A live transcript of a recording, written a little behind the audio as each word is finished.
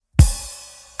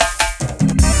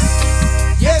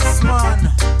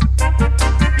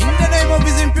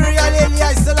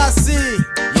see,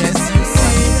 yes you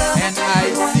see, and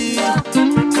I see.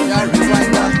 Yeah,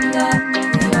 Rewinda.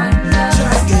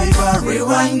 Jah gave a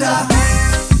rewinder.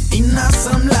 Inna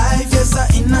some life, yes,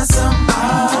 inna some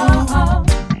out.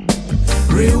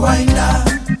 Rewinder.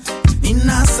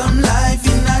 Inna some life,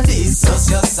 inna this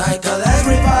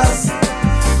socio-psychological pass.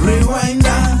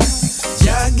 Rewinder.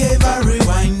 Jah gave a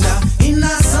rewinder.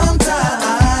 Inna some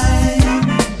time.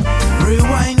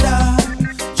 Rewinder.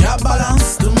 Jah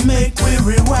balance to make we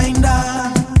rewinder.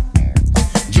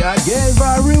 Jah gave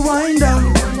a rewinder.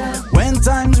 When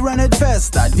times run it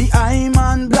faster, the eye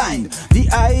man blind, the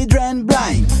eye drain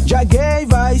blind. Jah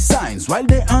gave eye signs while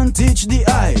they unteach the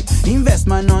eye.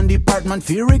 Investment on department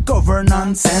fee recover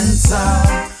nonsense.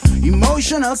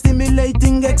 Emotional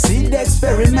stimulating exceed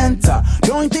experimental.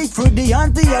 Don't take through the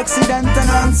antioxidant and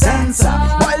nonsense.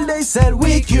 While they said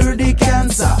we cure the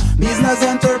cancer, business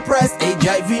enterprise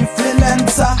HIV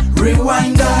influencer.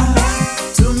 Rewinder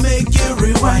to make you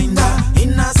rewinder.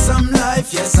 Inna some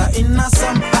life, yes, inna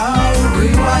some out.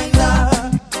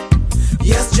 Rewinder,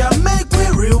 yes, Jah make we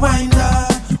rewinder.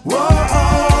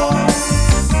 Whoa,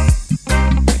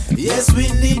 yes, we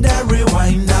need a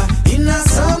rewinder. Inna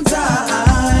some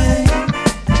time.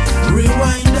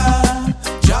 Rewinder,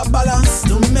 Jah balance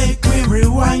to make we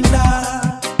rewinder.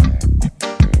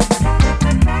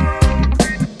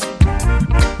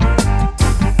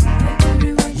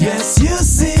 Yes, you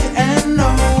see and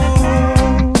know.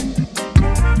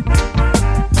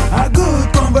 A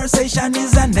good conversation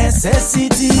is a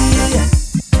necessity.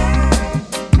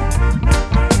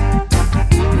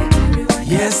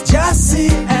 Yes, just see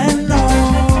and know.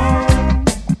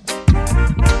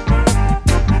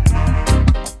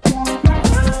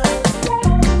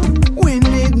 We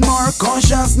need more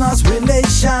consciousness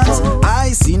relations.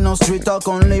 I see no street talk,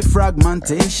 only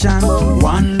fragmentation.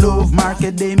 One love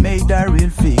market, they made a real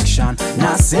fiction.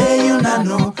 Now say you nah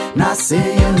know, now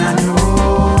say you nah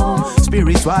know.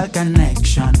 Spiritual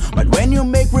connection. But when you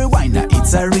make rewinder,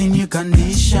 it's a renew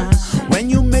condition. When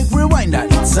you make rewinder,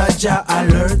 it's a Jah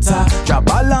alerter. Jah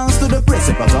balance to the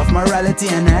principles of morality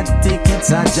and ethic. It's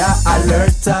a Jah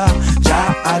alerter,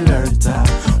 Jah alerter.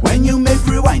 When you make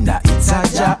rewinder, it's a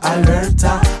Jah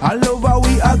alerter. All over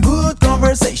we a good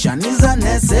conversation is a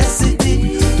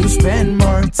necessity. To spend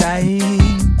more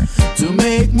time, to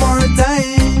make more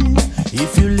time.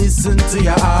 If you listen to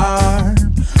your heart,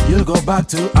 you'll go back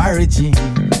to origin.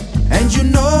 And you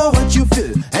know what you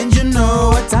feel, and you know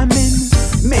what I mean.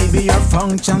 Maybe your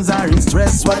functions are in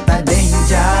stress, what a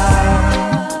danger.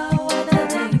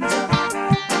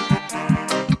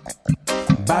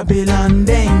 Babylon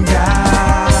danger.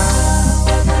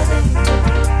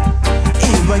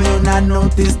 Even you not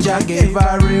notice, Jah gave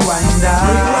a rewinder.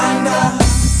 Rewinder,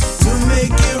 to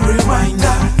make you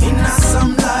rewinder. Inna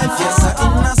some life, yes,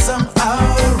 inna some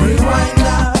out.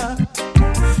 Rewinder,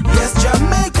 yes, Jah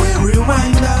make we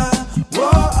rewinder.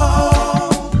 Whoa,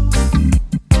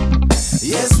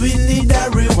 yes, we need a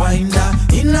rewinder.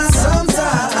 Inna some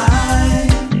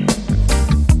time.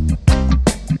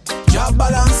 Jah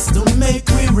balance to make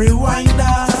we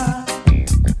rewinder.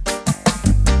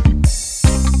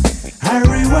 A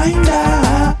rewinder.